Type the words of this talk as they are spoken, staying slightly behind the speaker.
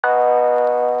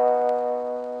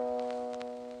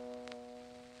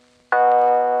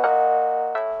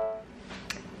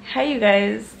Hi you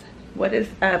guys, what is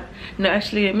up? No,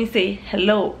 actually let me say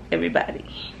hello everybody.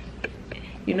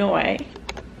 You know why?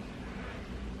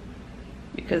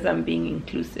 Because I'm being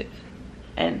inclusive.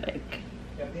 And like,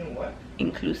 you're being what?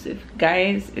 Inclusive.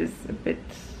 Guys is a bit,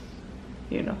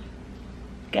 you know,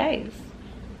 guys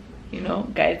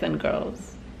and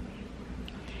girls.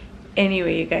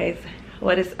 Anyway you guys,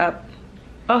 what is up?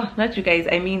 Oh, not you guys,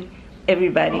 I mean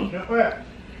everybody.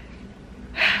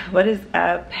 What is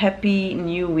up? Happy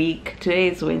new week. Today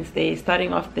is Wednesday,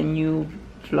 starting off the new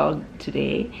vlog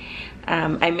today.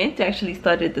 I meant to actually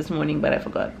start it this morning, but I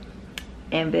forgot,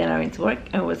 and then I went to work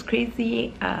and it was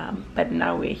crazy, but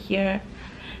now we're here.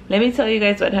 Let me tell you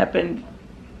guys what happened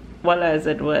while I was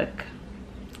at work.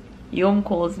 Yom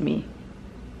calls me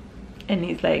and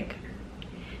he's like,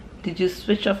 did you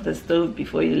switch off the stove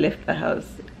before you left the house?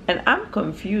 And I'm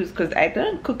confused because I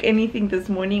didn't cook anything this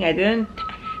morning. I didn't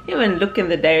even look in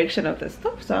the direction of the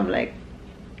stove, so I'm like,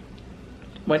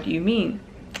 what do you mean?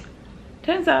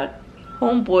 Turns out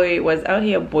homeboy was out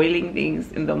here boiling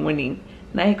things in the morning.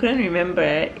 Now he couldn't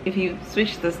remember if he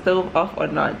switched the stove off or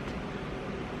not,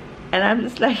 and I'm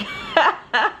just like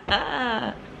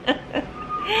I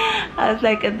was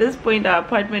like, at this point our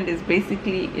apartment is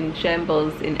basically in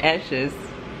shambles, in ashes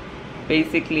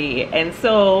basically. And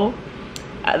so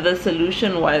the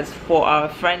solution was for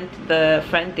the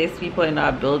front desk people in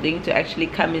our building to actually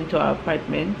come into our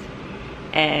apartment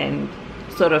and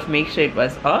sort of make sure it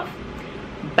was off.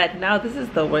 But now this is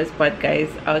the worst part, guys.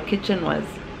 Our kitchen was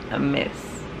a mess.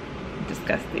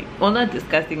 Disgusting. Well, not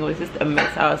disgusting, it was just a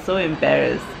mess. I was so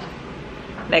embarrassed.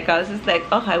 Like, I was just like,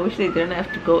 oh, I wish they didn't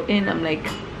have to go in. I'm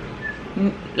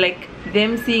like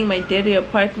them seeing my dirty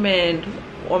apartment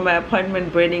or my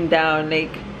apartment burning down,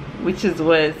 like, which is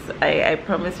worse. I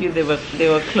promise you they were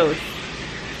close.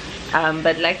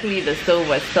 But luckily the stove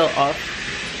was still off,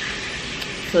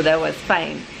 so that was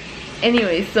fine.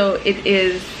 Anyway, so it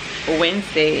is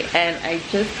Wednesday and I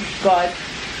just got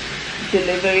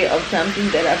delivery of something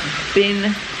that I've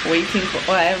been waiting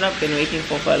for. Oh, I have not been waiting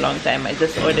for a long time. I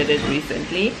just ordered it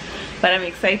recently, but I'm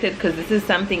excited because this is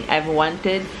something I've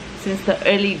wanted since the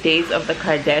early days of the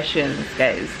Kardashians,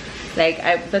 guys. Like,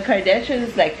 the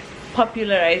Kardashians like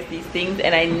popularized these things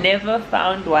and I never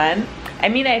found one. I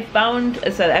mean, I found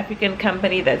a South African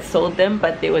company that sold them,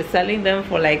 but they were selling them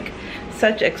for like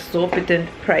such exorbitant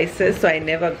prices, so I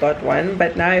never got one.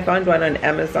 But now I found one on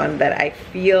Amazon that I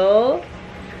feel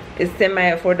is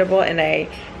semi-affordable, and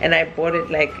I bought it.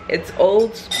 Like, it's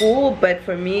old school, but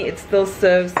for me it still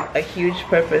serves a huge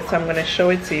purpose, so I'm gonna show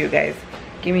it to you guys.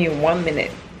 Give me 1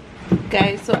 minute,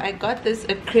 guys. So I got this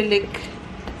acrylic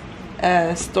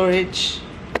storage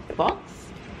box.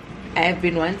 I've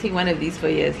been wanting one of these for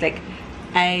years. Like,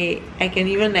 I can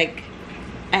even, like,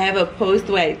 I have a post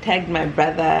where I tagged my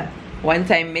brother one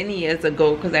time many years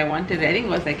ago because I wanted, I think it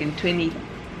was like in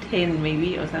 2010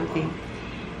 maybe or something,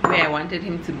 where I wanted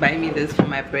him to buy me this for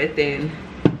my birthday, and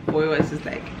boy was just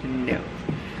like, no.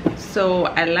 So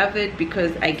I love it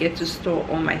because I get to store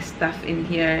all my stuff in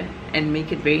here and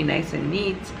make it very nice and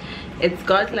neat. It's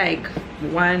got like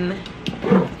 1,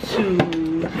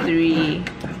 2, 3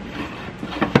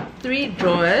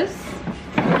 drawers.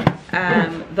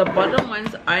 The bottom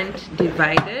ones aren't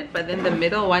divided, but then the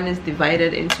middle one is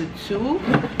divided into 2,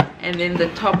 and then the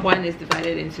top one is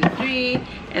divided into 3,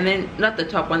 and then not the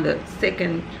top one, the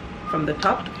second from the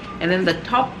top, and then the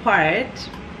top part,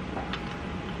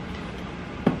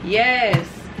 yes,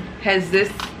 has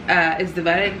this is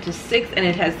divided into 6, and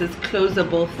it has this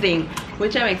closable thing,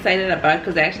 which I'm excited about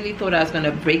because I actually thought I was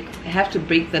gonna have to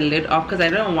break the lid off because I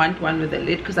don't want one with a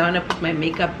lid because I want to put my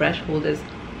makeup brush holders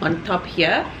on top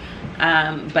here,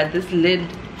 but this lid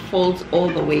folds all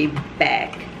the way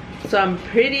back. So I'm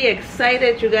pretty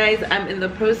excited, you guys. I'm in the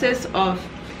process of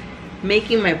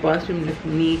making my bathroom look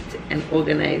neat and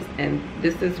organized, and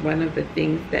this is one of the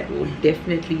things that will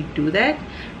definitely do that.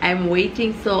 I'm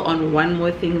waiting still on one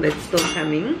more thing that's still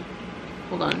coming.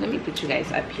 Hold on, let me put you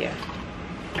guys up here.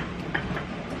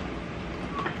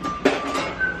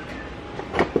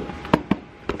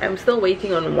 I'm still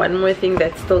waiting on one more thing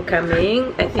that's still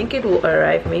coming. I think it will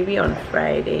arrive maybe on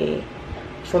Friday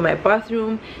for my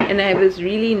bathroom, and I have this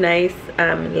really nice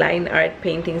line art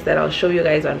paintings that I'll show you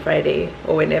guys on Friday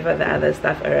or whenever the other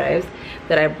stuff arrives,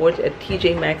 that I bought at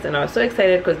TJ Maxx, and I was so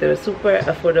excited because they were super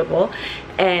affordable,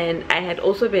 and I had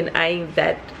also been eyeing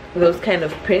those kind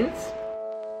of prints.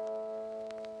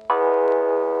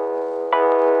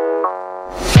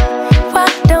 Why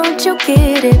don't you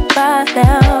get it by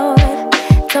now?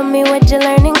 Tell me what you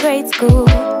learned in grade school.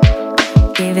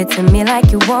 Give it to me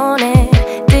like you want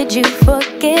it. Did you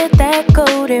forget that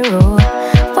golden rule?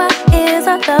 Why is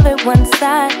our love it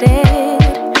one-sided?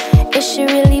 It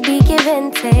should really be give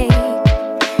and take.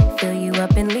 Fill you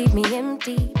up and leave me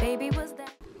empty. Baby, was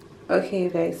that? Okay, you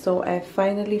guys, so I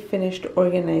finally finished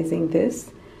organizing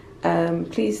this.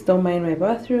 Please don't mind my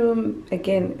bathroom.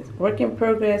 Again, work in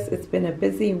progress. It's been a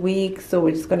busy week, so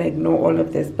we're just gonna ignore all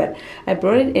of this. But I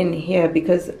brought it in here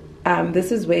because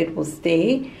this is where it will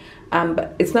stay.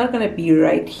 But it's not gonna be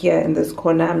right here in this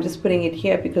corner. I'm just putting it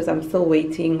here because I'm still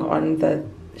waiting on the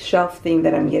shelf thing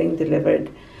that I'm getting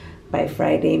delivered by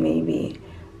Friday maybe.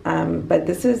 But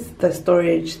this is the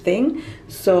storage thing.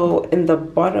 So in the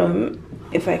bottom,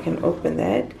 if I can open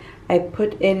that, I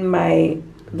put in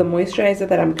the moisturizer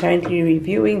that I'm currently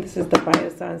reviewing. This is the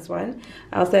Biossance one.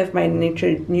 I also have my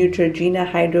Neutrogena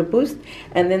Hydro Boost,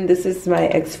 and then this is my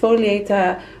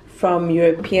exfoliator from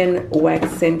European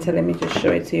Wax Center. Let me just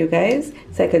show it to you guys.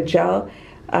 It's like a gel,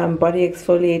 body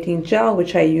exfoliating gel,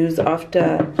 which I use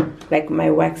after like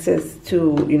my waxes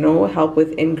to, you know, help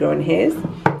with ingrown hairs.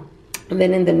 And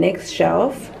then in the next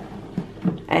shelf,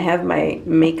 I have my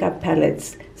makeup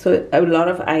palettes. So a lot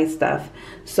of eye stuff.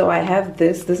 So I have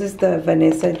this is the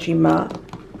Vanessa Gima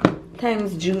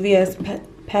times Juvia's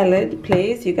palette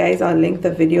place. You guys, I'll link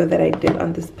the video that I did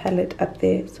on this palette up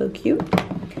there. So cute.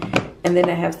 And then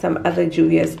I have some other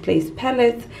Juvia's Place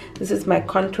palettes. This is my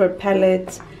contour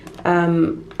palette,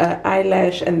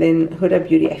 eyelash, and then Huda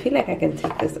Beauty. I feel like I can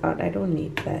take this out. I don't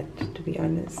need that, to be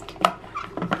honest.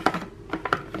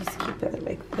 Just keep it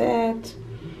like that.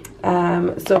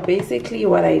 So basically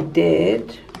what I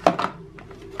did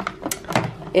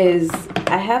is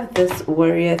I have this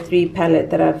Warrior 3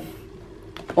 palette that I've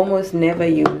almost never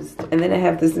used, and then I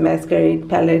have this Masquerade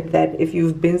palette that if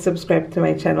you've been subscribed to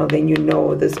my channel, then you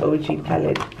know this OG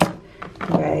palette.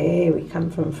 Okay, we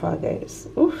come from far, guys.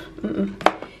 Oof.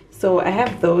 So I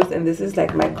have those, and this is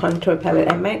like my contour palette.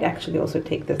 I might actually also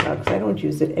take this out because I don't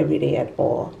use it every day at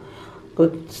all. Go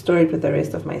store it with the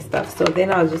rest of my stuff. So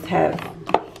then I'll just have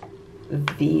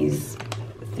these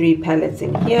 3 palettes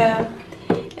in here.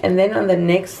 And then on the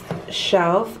next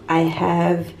shelf, I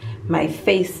have my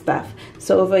face stuff.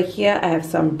 So over here, I have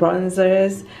some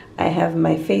bronzers. I have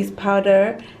my face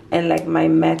powder and like my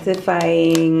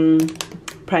mattifying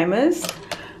primers.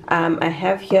 I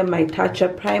have here my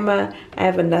touch-up primer. I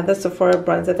have another Sephora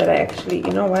bronzer that I actually,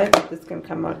 you know what? This can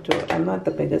come out too. I'm not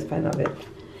the biggest fan of it.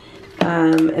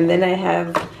 And then I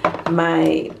have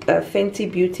my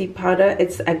Fenty Beauty powder.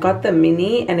 I got the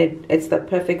mini, and it's the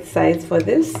perfect size for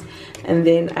this. And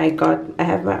then I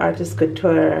have my Artist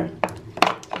Couture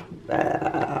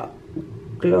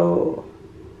glow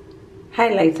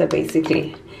highlighter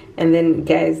basically. And then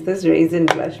guys, this Raisin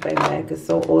blush by MAC is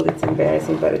so old it's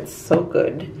embarrassing, but it's so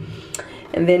good.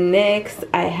 And then next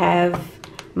I have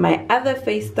my other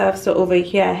face stuff. So over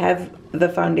here I have the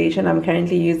foundation I'm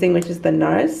currently using, which is the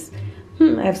NARS.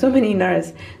 I have so many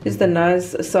NARS. This is the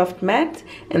NARS Soft Matte.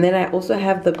 And then I also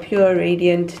have the Pure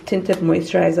Radiant Tinted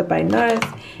Moisturizer by NARS.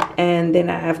 And then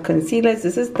I have concealers.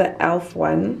 This is the e.l.f.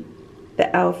 one. The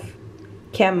e.l.f.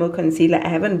 Camo Concealer. I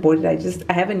haven't bought it.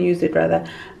 I haven't used it rather.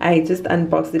 I just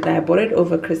unboxed it and I bought it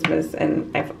over Christmas.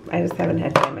 And I just haven't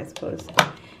had time, I suppose.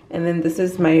 And then this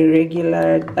is my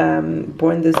regular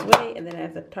Born This Way. And then I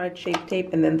have the Tarte Shape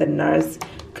Tape. And then the NARS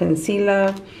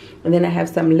Concealer. And then I have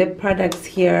some lip products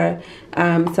here,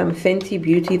 some Fenty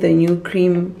Beauty, the new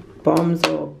cream bombs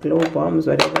or glow bombs,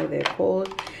 whatever they're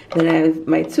called. Then I have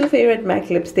my 2 favorite MAC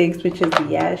lipsticks, which is the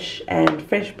Yash and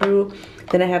Fresh Brew.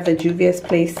 Then I have the Juvia's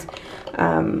Place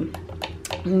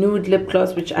nude lip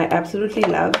gloss, which I absolutely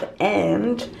love,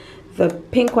 and the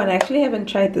pink one. I actually haven't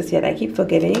tried this yet. I keep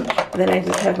forgetting. And then I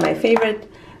just have my favorite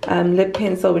lip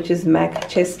pencil, which is MAC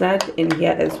Chestnut, in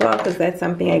here as well, because that's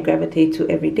something I gravitate to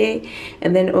every day.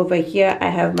 And then over here I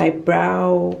have my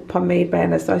brow pomade by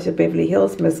Anastasia Beverly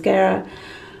Hills, mascara,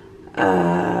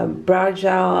 brow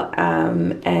gel,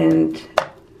 and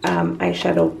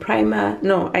eyeshadow primer.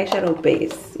 No, eyeshadow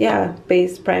base. Yeah,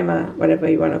 base primer, whatever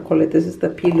you want to call it. This is the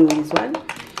P. Louise one.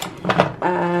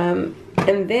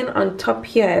 And then on top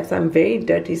here I have some very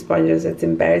dirty sponges. It's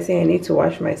embarrassing. I need to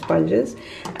wash my sponges.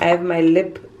 I have my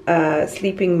lip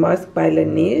sleeping mask by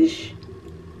Laneige,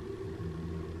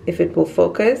 if it will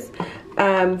focus.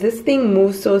 This thing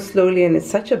moves so slowly and it's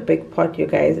such a big pot, you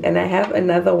guys. And I have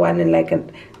another one in like a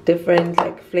different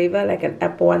like flavor, like an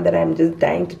apple one that I'm just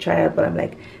dying to try out, but I'm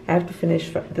like, I have to finish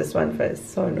this one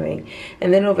first. So annoying.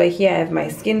 And then over here I have my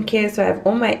skincare, so I have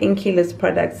all my Inky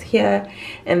products here,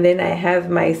 and then I have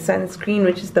my sunscreen,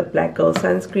 which is the Black Girl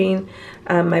sunscreen,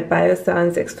 my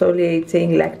Biossance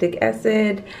exfoliating lactic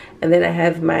acid, and then I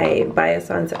have my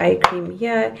Biossance eye cream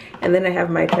here, and then I have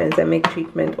my Tranexamic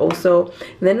treatment also.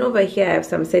 And then over here I have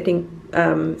some setting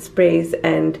sprays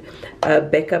and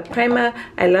Becca primer.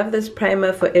 I love this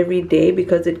primer for every day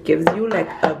because it gives you like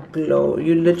a glow.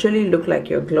 You literally look like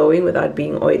you're glowing without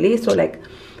being oily. So like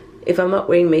if I'm not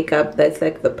wearing makeup, that's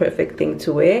like the perfect thing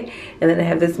to wear. And then I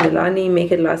have this Milani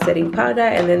Make It Last setting powder,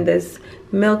 and then this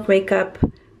Milk Makeup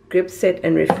Grip Set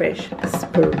and Refresh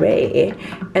spray,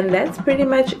 and that's pretty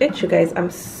much it, you guys. I'm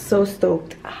so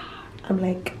stoked. I'm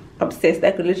like obsessed.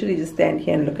 I could literally just stand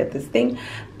here and look at this thing.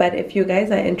 But if you guys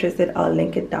are interested, I'll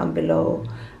link it down below.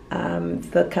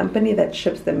 The company that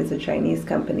ships them is a Chinese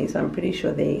company, so I'm pretty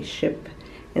sure they ship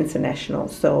international.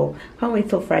 So I'll wait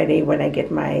till Friday when I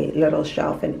get my little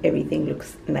shelf and everything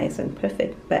looks nice and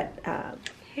perfect. But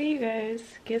hey you guys,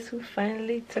 guess who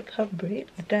finally took her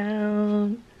braids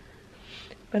down?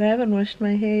 But I haven't washed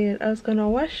my hair yet. I was gonna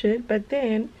wash it, but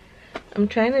then I'm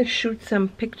trying to shoot some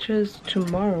pictures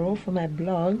tomorrow for my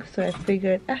blog, so I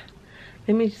figured, let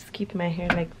me just keep my hair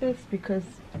like this, because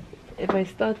if I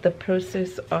start the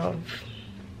process of,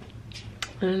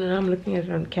 I don't know, I'm looking at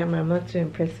it on camera, I'm not too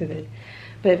impressed with it,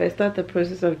 but if I start the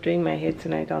process of doing my hair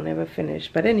tonight, I'll never finish.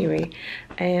 But anyway,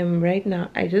 I am right now,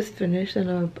 I just finished,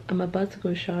 and I'm about to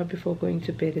go shower before going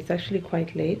to bed. It's actually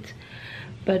quite late.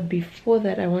 But before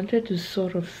that, I wanted to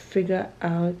sort of figure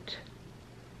out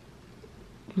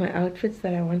my outfits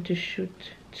that I want to shoot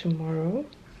tomorrow.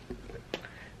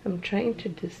 I'm trying to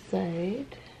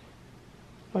decide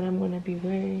what I'm going to be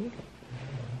wearing.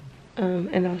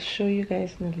 And I'll show you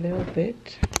guys in a little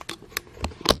bit.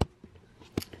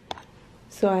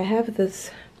 So I have this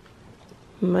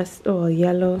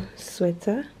yellow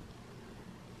sweater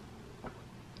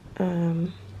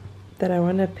that I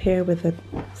want to pair with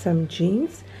some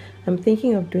jeans. I'm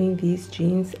thinking of doing these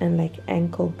jeans and like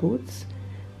ankle boots,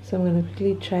 so I'm gonna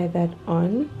quickly try that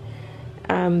on.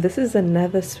 This is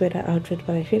another sweater outfit,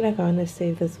 but I feel like I want to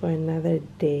save this for another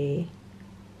day,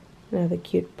 another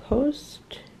cute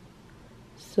post.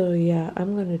 So yeah,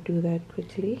 I'm gonna do that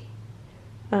quickly.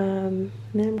 Then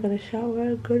I'm gonna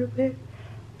shower, go to bed.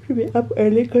 I'll be up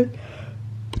early because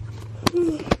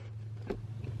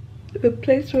the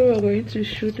place where we're going to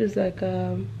shoot is like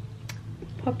a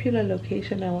popular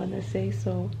location, I want to say,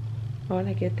 so I want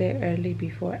to get there early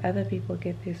before other people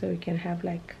get there, so we can have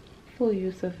like full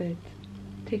use of it,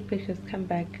 take pictures, come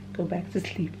back, go back to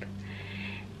sleep.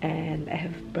 And I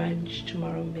have brunch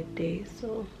tomorrow midday,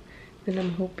 so then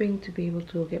I'm hoping to be able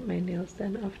to get my nails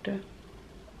done after.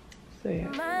 So yeah.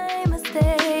 My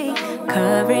mistake,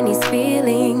 covering these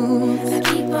feelings,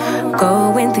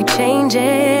 going through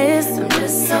changes. I'm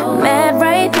just so mad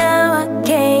right now, I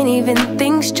can't even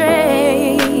think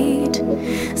straight.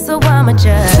 So I'ma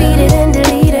just tweet it and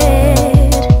delete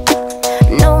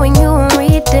it, knowing you won't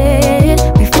read it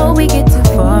before we get too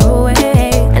far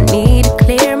away. I need to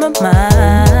clear my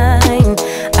mind.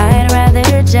 I'd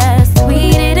rather just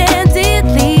tweet it and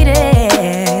delete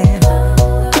it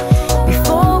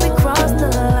before we cross the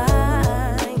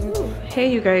line.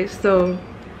 Hey you guys, so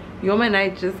Yom and I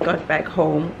just got back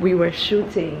home. We were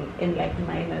shooting in like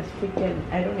minus freaking,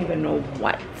 I don't even know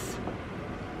what.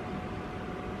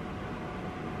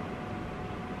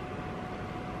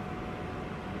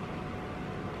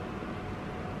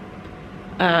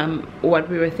 What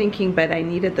we were thinking, but I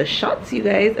needed the shots, you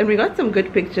guys, and we got some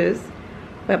good pictures,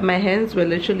 but my hands were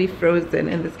literally frozen,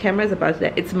 and this camera is about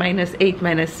to, it's -8,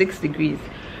 -6 degrees.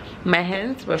 My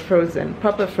hands were frozen,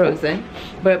 proper frozen.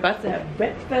 We're about to have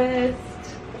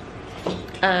breakfast.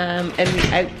 And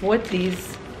I bought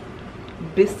these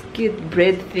biscuit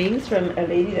bread things from a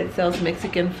lady that sells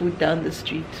Mexican food down the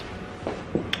street.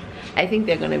 I think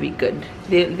they're gonna be good.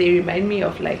 They remind me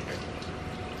of like,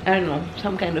 I don't know,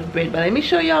 some kind of bread. But let me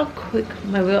show y'all quick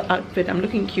my real outfit. I'm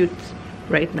looking cute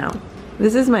right now.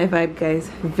 This is my vibe,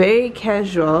 guys. Very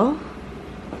casual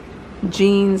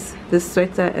jeans, this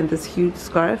sweater, and this huge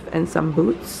scarf, and some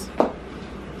boots.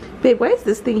 Babe, why is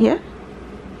this thing here?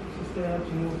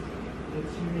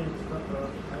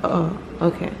 Oh,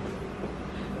 okay.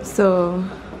 So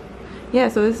yeah,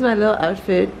 so this is my little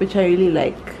outfit, which I really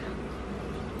like,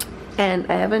 and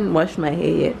I haven't washed my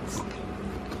hair yet.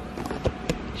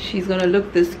 She's gonna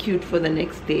look this cute for the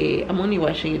next day. I'm only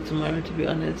washing it tomorrow, to be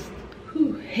honest.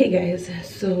 Whew. Hey guys,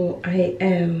 so I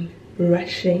am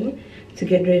rushing to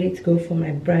get ready to go for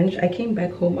my brunch. I came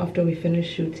back home after we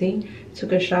finished shooting,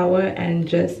 took a shower and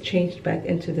just changed back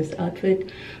into this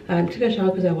outfit. Took a shower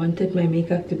because I wanted my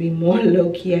makeup to be more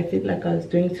low-key. I feel like I was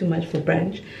doing too much for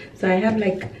brunch. So I have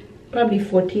like probably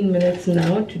 14 minutes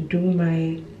now to do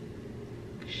my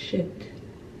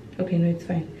okay, no, it's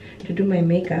fine, to do my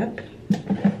makeup.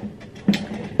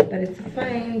 But it's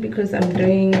fine because I'm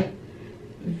doing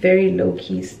very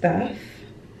low-key stuff,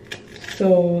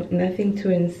 so nothing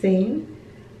too insane.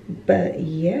 But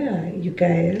yeah, you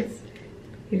guys,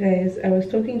 I was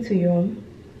talking to you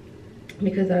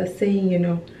because I was saying, you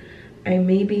know, I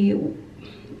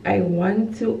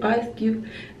want to ask you,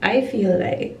 I feel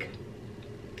like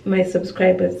my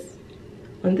subscribers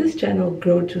on this channel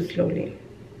grow too slowly,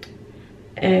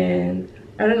 and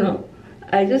I don't know,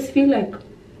 I just feel like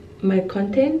my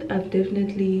content I've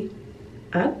definitely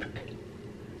upped,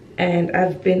 and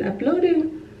I've been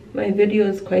uploading my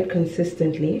videos quite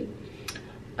consistently,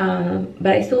 but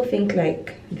I still think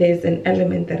like there's an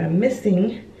element that I'm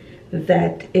missing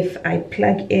that if I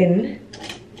plug in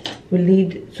will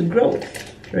lead to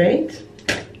growth, right?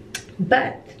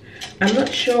 But I'm not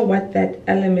sure what that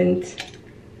element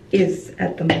is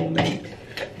at the moment.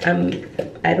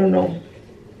 I don't know.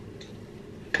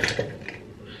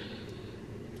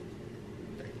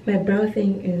 My brow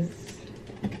thing is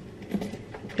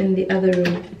in the other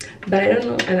room, but I don't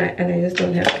know, and I just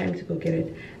don't have time to go get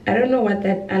it. I don't know what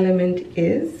that element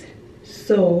is,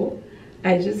 so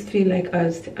I just feel like I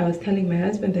was telling my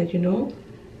husband that, you know,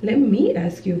 let me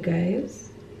ask you guys,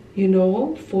 you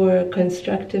know, for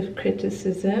constructive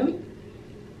criticism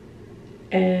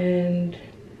and,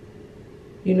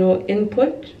 you know,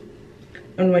 input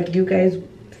on what you guys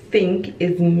think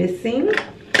is missing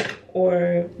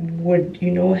or would,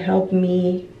 you know, help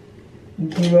me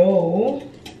grow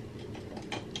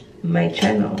my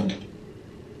channel.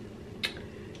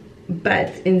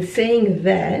 But in saying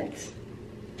that,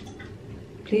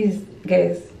 please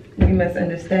guys, we must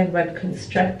understand what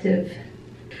constructive,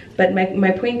 but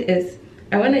my point is,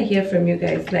 I want to hear from you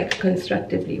guys, like,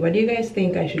 constructively. What do you guys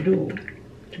think I should do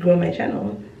to grow my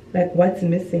channel? Like, what's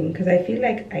missing? Because I feel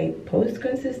like I post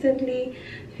consistently.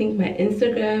 I think my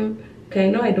Instagram, okay, I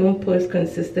know I don't post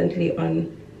consistently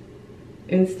on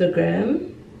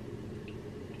Instagram,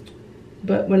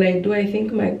 but when I do, I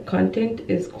think my content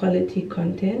is quality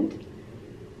content.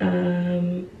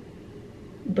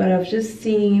 But I've just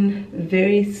seen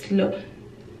very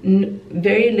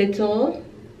little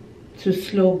to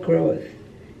slow growth,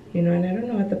 you know, and I don't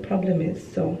know what the problem is.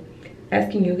 So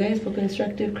asking you guys for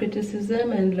constructive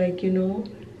criticism and, like, you know,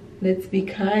 let's be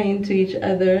kind to each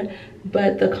other.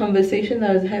 But the conversation that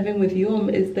I was having with Yom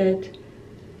is that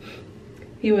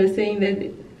he was saying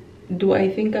that, do I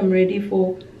think I'm ready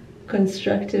for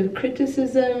constructive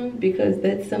criticism? Because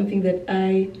that's something that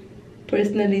I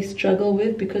personally struggle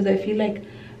with, because I feel like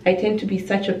I tend to be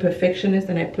such a perfectionist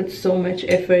and I put so much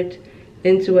effort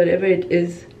into whatever it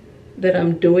is that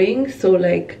I'm doing. So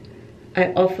like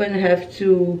I often have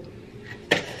to,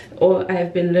 or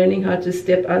I've been learning how to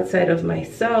step outside of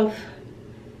myself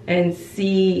and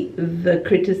see the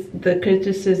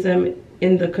criticism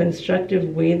in the constructive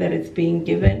way that it's being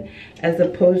given, as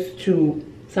opposed to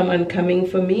someone coming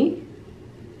for me.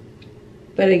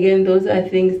 But again, those are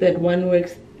things that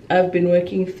I've been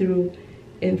working through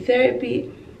in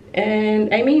therapy.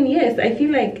 And I mean, yes, I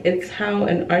feel like it's how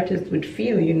an artist would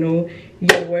feel, you know,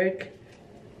 your work,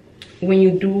 when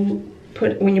you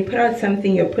put out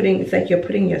something, it's like you're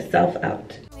putting yourself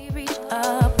out. We reach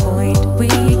a point we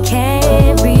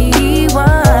can't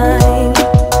rewind.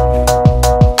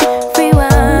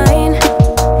 Rewind.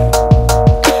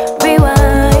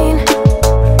 Rewind.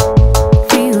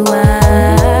 Rewind.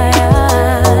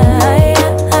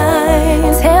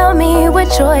 Tell me what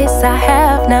choice I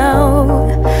have now.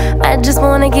 I just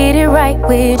wanna get it right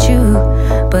with you,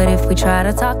 but if we try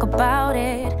to talk about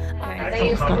it, I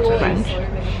just got to brunch,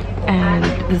 and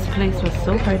this place was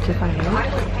so hard to find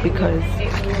because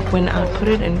when I put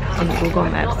it in on Google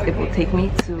Maps, it will take me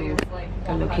to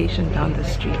a location down the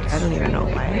street. I don't even know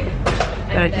why.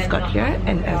 But I just got here,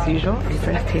 and as usual, I'm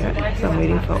first here, so I'm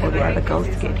waiting for all the other girls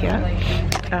to get here.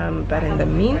 But in the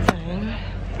meantime,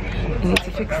 I need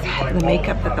to fix the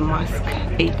makeup that the mask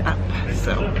ate up.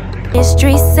 So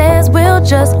history says we'll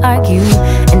just argue,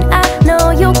 and I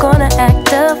know you're gonna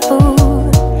act a fool,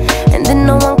 and then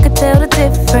no one could tell the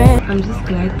difference. I'm just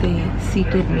glad they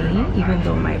seated me, even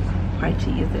though my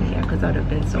party isn't here, because I would have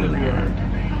been so mad.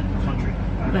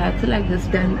 But I feel like this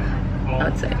stand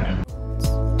outside.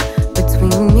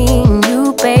 Between me and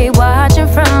you, babe, watching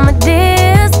from a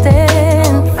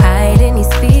distance, hiding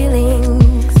these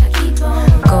feelings,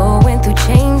 going through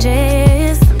changes.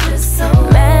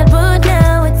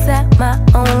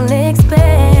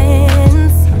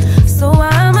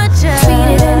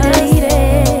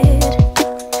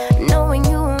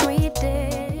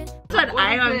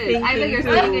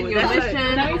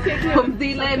 From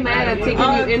Zealand man, I'm taking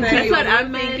you into. That's what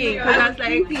I'm thinking. Cause I was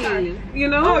like, you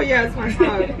know? Oh yeah, it's my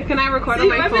style. Can I record See, on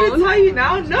my I'm phone? gonna tell you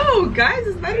now. No, guys,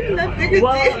 it's not even that big a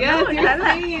well, deal. Yes, no, you're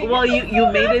saying. well, you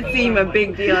made it seem a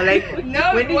big deal. Like,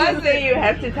 No, when it did you wasn't. say you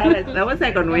have to tell us? That was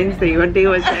like on Wednesday. What day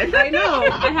was that? I know.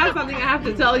 I have something I have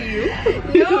to tell you.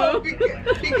 No,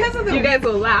 because of the You guys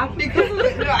will laugh. because of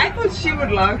the, no, I thought she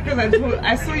would laugh because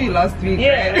I saw you last week.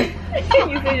 Yeah. Right?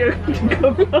 You said you're going to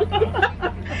go.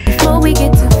 Before we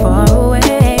get too far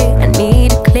away, I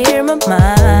need to clear my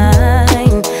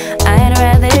mind. I'd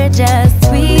rather just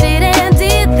tweet it and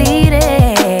delete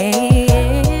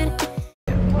it.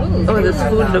 Oh, this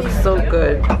food looks so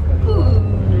good.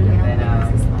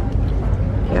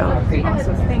 Yeah.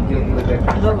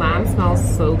 The lamb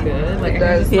smells so good. Like,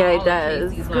 Yeah, it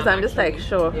does. Because I'm just like,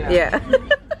 sure. Yeah.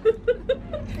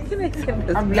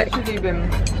 I've literally been.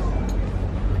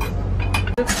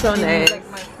 It's so nice. Like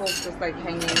my fork just like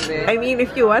hanging there. I mean,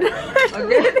 if you want.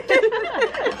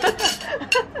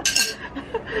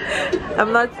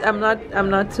 I'm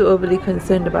not too overly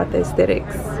concerned about the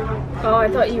aesthetics. Oh, I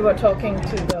thought you were talking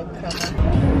to the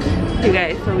camera. You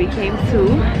guys, so we came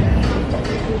to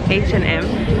H&M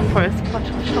for a spot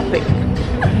shopping.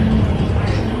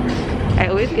 I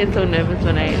always get so nervous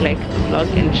when I like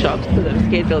vlog in shops because I'm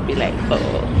scared they'll be like,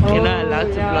 oh, you're not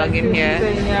allowed to vlog in here.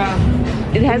 Yeah.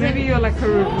 It hasn't, Maybe you're like a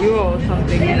reviewer or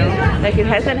something, you know? like it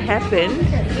hasn't happened,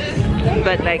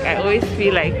 but like I always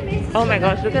feel like, oh my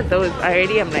gosh, look at those.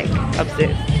 Already I'm like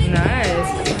obsessed.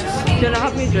 Nice. You're gonna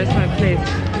help me dress my place.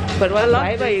 But what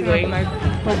vibe are you going?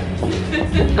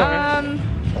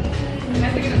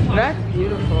 That's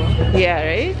beautiful. Yeah,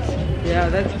 right? Yeah,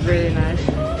 that's really nice.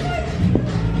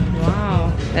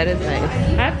 Wow. That is nice.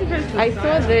 I have to press the I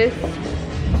saw this,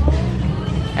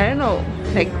 I don't know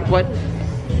like what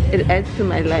it adds to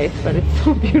my life, but it's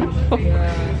so beautiful.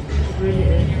 Yeah, it really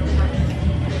is.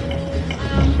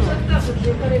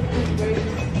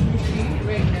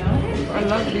 I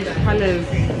love these colors.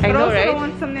 I know, also right? don't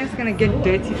want something that's gonna get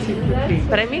dirty too quickly.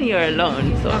 But I mean, you're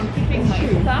alone, so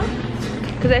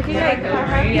because I feel like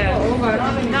Oh my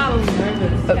god, now I'm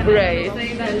nervous. right.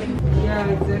 Yeah,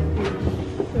 exactly.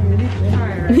 So really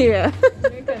tired. Yeah.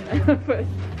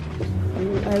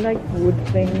 I like wood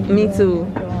things. Me too.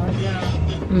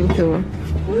 Yeah. Me too.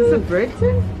 Is this a bread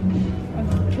tin?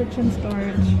 Kitchen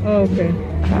storage. Oh, okay. I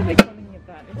like calling it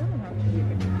that. It doesn't have to be a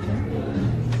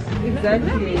kitchen.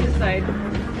 Exactly. Side.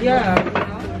 Yeah.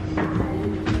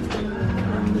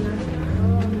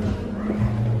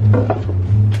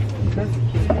 That's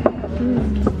cute.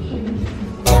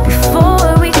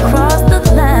 Before we cross the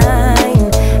line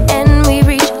and we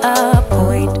reach a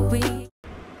point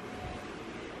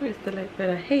Where's the light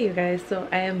better? Hey you guys, so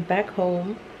I am back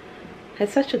home. Had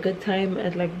such a good time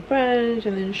at like brunch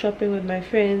and then shopping with my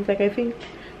friends. Like I think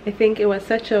it was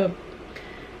such a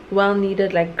well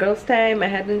needed like girls time. I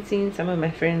hadn't seen some of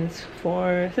my friends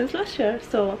since last year,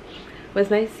 so it was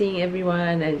nice seeing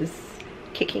everyone and just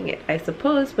kicking it, I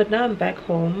suppose. But now I'm back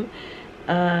home.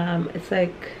 It's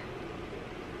like,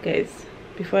 guys,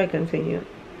 before I continue,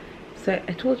 so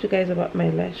I told you guys about my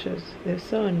lashes. They're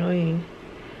so annoying,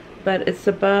 but it's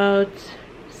about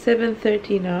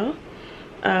 7:30 now.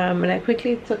 And I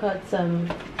quickly took out some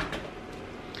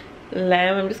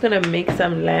lamb. I'm just gonna make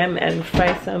some lamb and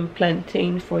fry some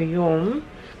plantain for Yom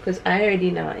because I already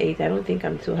now ate. I don't think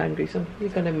I'm too hungry, so I'm quickly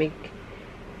gonna make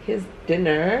his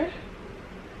dinner.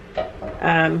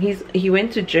 He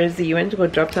went to Jersey. He went to go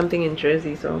drop something in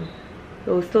Jersey, so it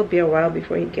will still be a while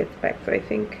before he gets back. So I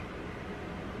think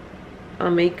I'll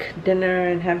make dinner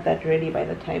and have that ready by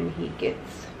the time he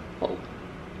gets home.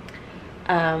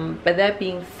 But that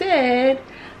being said,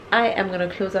 I am gonna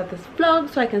close out this vlog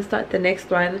so I can start the next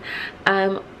one.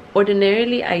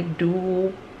 Ordinarily I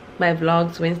do my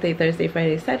vlogs Wednesday, Thursday,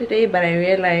 Friday, Saturday, but I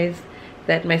realized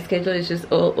that my schedule is just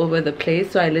all over the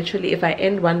place. So I literally, if I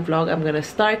end one vlog, I'm gonna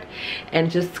start and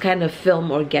just kind of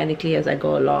film organically as I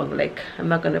go along. Like I'm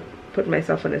not gonna put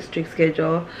myself on a strict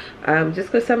schedule, just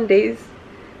because some days,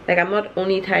 like I'm not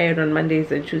only tired on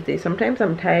Mondays and Tuesdays. Sometimes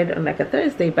I'm tired on like a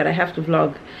Thursday, but I have to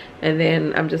vlog and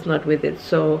then I'm just not with it.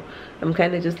 So I'm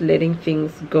kind of just letting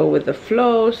things go with the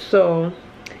flow. So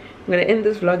I'm gonna end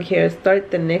this vlog here,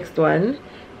 start the next one.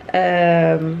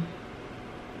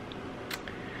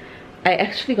 I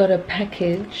actually got a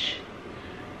package.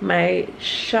 My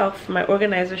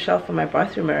organizer shelf for my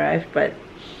bathroom arrived, but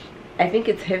I think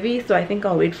it's heavy, so I think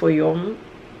I'll wait for Yom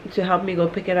to help me go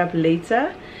pick it up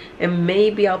later, and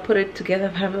maybe I'll put it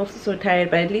together. I'm also so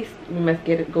tired, but at least we must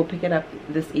go pick it up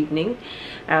this evening.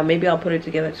 Maybe I'll put it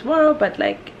together tomorrow, but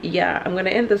like, yeah, I'm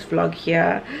gonna end this vlog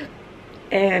here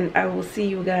and I will see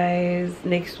you guys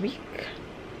next week.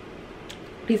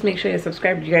 Please make sure you're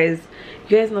subscribed. You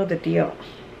guys know the deal.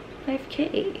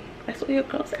 5K. That's what your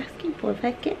girl's asking for.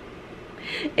 5K.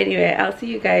 Anyway, I'll see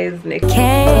you guys next week.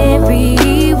 Can't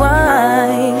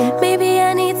rewind. Maybe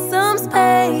I need some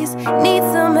space, need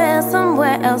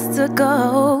somewhere else to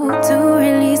go, to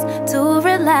release, to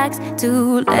relax,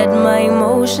 to let my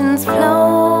emotions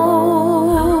flow.